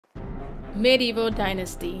Medieval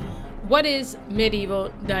Dynasty. What is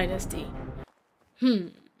Medieval Dynasty?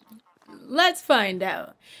 Let's find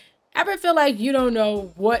out. Ever feel like you don't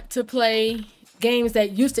know what to play? Games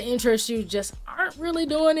that used to interest you just aren't really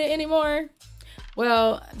doing it anymore?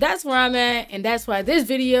 Well, that's where I'm at, and that's why this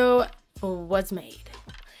video was made.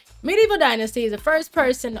 Medieval Dynasty is a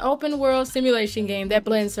first-person open-world simulation game that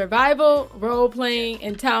blends survival, role-playing,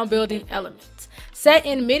 and town-building elements. Set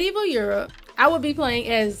in medieval Europe, I will be playing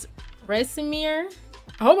as Racimir.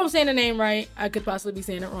 I hope I'm saying the name right. I could possibly be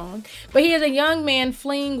saying it wrong. But he is a young man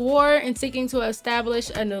fleeing war and seeking to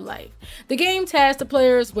establish a new life. The game tasks the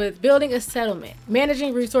players with building a settlement,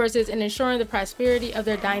 managing resources, and ensuring the prosperity of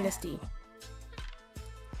their dynasty.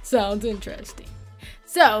 Sounds interesting.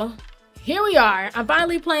 So, here we are. I'm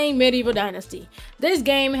finally playing Medieval Dynasty. This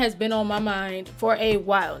game has been on my mind for a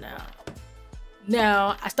while now.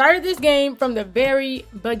 Now, I started this game from the very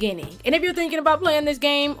beginning. And if you're thinking about playing this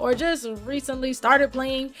game or just recently started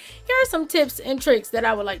playing, here are some tips and tricks that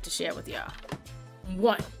I would like to share with y'all.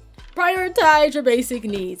 1. Prioritize your basic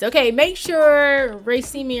needs. Okay, make sure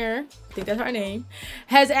Racimir, I think that's her name,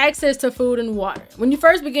 has access to food and water. When you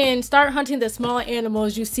first begin, start hunting the small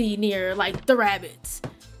animals you see near, like the rabbits.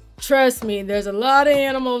 Trust me, there's a lot of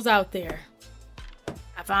animals out there.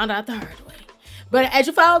 I found out the hard way. But as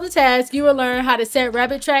you follow the task, you will learn how to set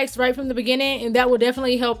rabbit tracks right from the beginning, and that will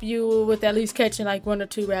definitely help you with at least catching like 1 or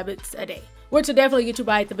 2 rabbits a day, which will definitely get you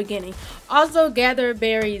by at the beginning. Also, gather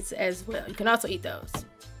berries as well. You can also eat those.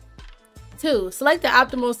 2. Select the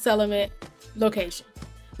optimal settlement location.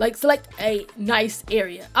 Like, select a nice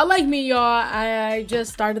area. Unlike me, y'all, I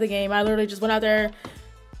just started the game. I literally just went out there,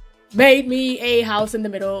 made me a house in the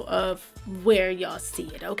middle of where y'all see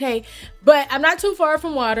it, okay? But I'm not too far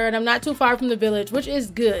from water, and I'm not too far from the village, which is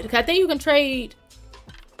good. I think you can trade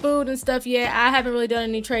food and stuff yet. I haven't really done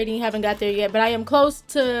any trading, haven't got there yet, but I am close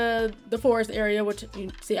to the forest area, which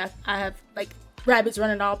you see I have like rabbits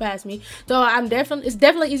running all past me. So it's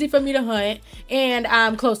definitely easy for me to hunt, and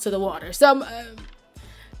I'm close to the water. So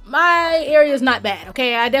my area is not bad,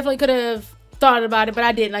 okay? I definitely could have thought about it, but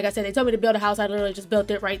I didn't. Like I said, they told me to build a house. I literally just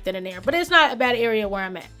built it right then and there. But it's not a bad area where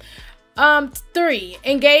I'm at. 3.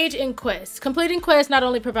 Engage in quests. Completing quests not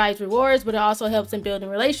only provides rewards, but it also helps in building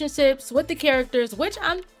relationships with the characters, which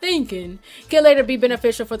I'm thinking can later be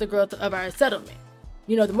beneficial for the growth of our settlement.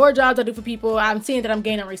 You know, the more jobs I do for people, I'm seeing that I'm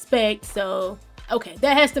gaining respect. So, okay,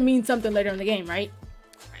 that has to mean something later in the game, right?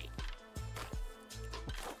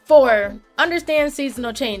 4. Understand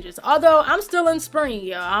seasonal changes. Although I'm still in spring,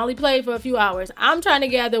 y'all, I only played for a few hours. I'm trying to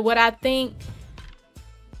gather what I think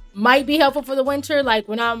might be helpful for the winter. Like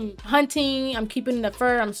when I'm hunting, I'm keeping the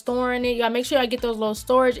fur, I'm storing it. Y'all make sure I get those little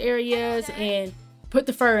storage areas and put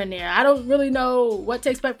the fur in there. I don't really know what to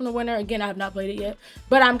expect from the winter. Again, I have not played it yet,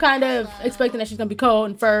 but I'm kind of expecting that she's gonna be cold,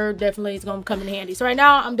 and fur definitely is gonna come in handy. So right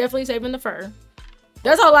now, I'm definitely saving the fur.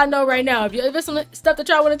 That's all I know right now. If there's some stuff that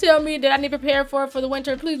y'all want to tell me that I need to prepare for the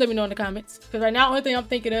winter, please let me know in the comments. Because right now, the only thing I'm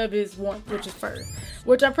thinking of is warmth, which is fur.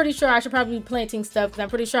 Which I'm pretty sure I should probably be planting stuff, because I'm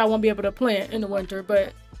pretty sure I won't be able to plant in the winter,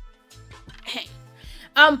 but hey.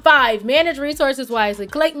 5. Manage resources wisely.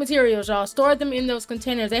 Collect materials, y'all. Store them in those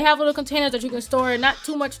containers. They have little containers that you can store not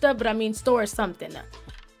too much stuff, but I mean store something.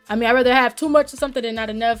 I mean, I'd rather have too much of something than not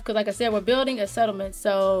enough, because like I said, we're building a settlement.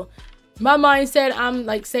 So my mindset, I'm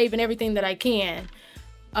like saving everything that I can.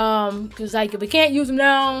 Because like if we can't use them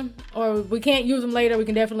now or we can't use them later, we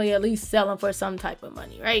can definitely at least sell them for some type of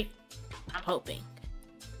money, right? I'm hoping.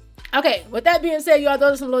 Okay, with that being said, y'all,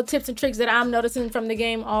 those are some little tips and tricks that I'm noticing from the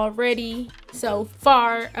game already so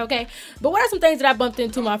far, okay? But what are some things that I bumped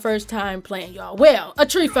into my first time playing, y'all? Well, a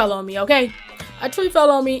tree fell on me, okay? A tree fell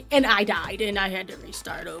on me and I died and I had to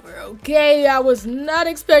restart over, okay? I was not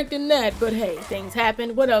expecting that, but hey, things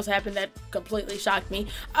happened. What else happened that completely shocked me?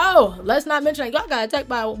 Oh, let's not mention y'all got attacked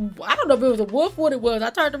by, I don't know if it was a wolf, what it was. I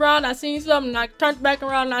turned around, I seen something, I turned back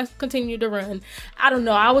around and I continued to run. I don't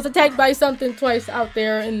know, I was attacked by something twice out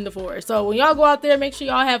there in the forest. So when y'all go out there, make sure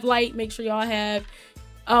y'all have light, make sure y'all have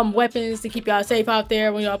weapons to keep y'all safe out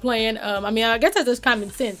there when y'all playing. I mean, I guess that's just common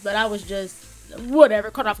sense, but I was just whatever,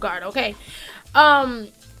 caught off guard, okay?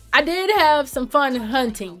 I did have some fun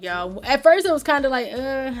hunting, y'all. At first it was kind of like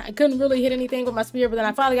I couldn't really hit anything with my spear, but then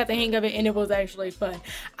I finally got the hang of it and it was actually fun.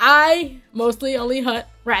 I mostly only hunt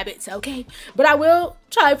rabbits, okay? But I will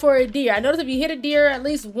try for a deer. I noticed if you hit a deer at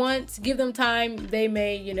least once, give them time, they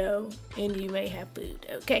may, you know, and you may have food,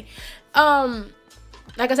 okay?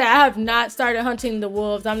 Like I said, I have not started hunting the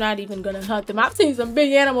wolves. I'm not even gonna hunt them. I've seen some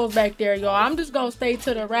big animals back there, y'all. I'm just gonna stay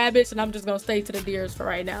to the rabbits and I'm just gonna stay to the deers for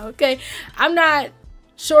right now, okay? I'm not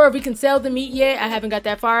sure if we can sell the meat yet. I haven't got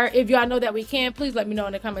that far. If y'all know that we can, please let me know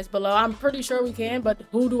in the comments below. I'm pretty sure we can, but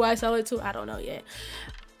who do I sell it to? I don't know yet.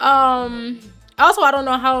 Also, I don't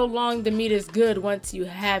know how long the meat is good once you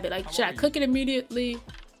have it. Like, should I cook it immediately?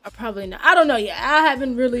 Or probably not. I don't know yet. I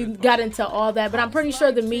haven't really got into all that, but I'm pretty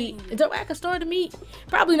sure the meat, I can store the meat?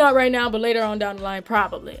 Probably not right now, but later on down the line,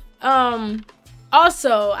 probably.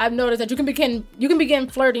 Also, I've noticed that you can begin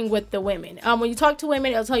flirting with the women. When you talk to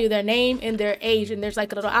women, it'll tell you their name and their age, and there's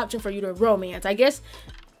like a little option for you to romance. I guess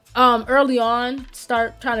early on,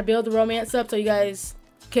 start trying to build the romance up so you guys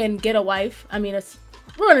can get a wife. I mean,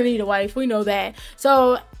 we're gonna need a wife, we know that.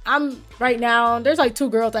 So I'm right now, there's like 2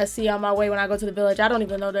 girls I see on my way when I go to the village. I don't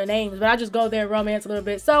even know their names, but I just go there and romance a little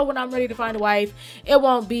bit, so when I'm ready to find a wife, it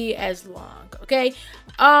won't be as long, okay?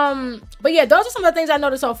 But yeah, those are some of the things I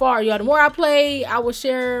noticed so far, y'all. The more I play, I will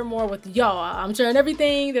share more with y'all. I'm sharing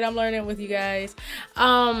everything that I'm learning with you guys.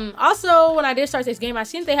 Also, when I did start this game, I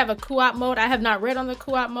seen they have a co-op mode. I have not read on the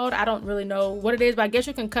co-op mode. I don't really know what it is, but I guess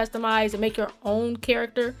you can customize and make your own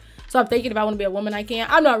character. So I'm thinking if I want to be a woman, I can.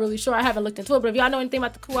 I'm not really sure. I haven't looked into it. But if y'all know anything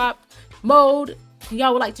about the co-op mode,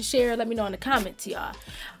 y'all would like to share, let me know in the comments, y'all.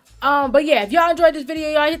 But yeah, if y'all enjoyed this video,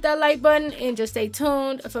 y'all hit that like button and just stay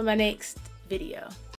tuned for my next video.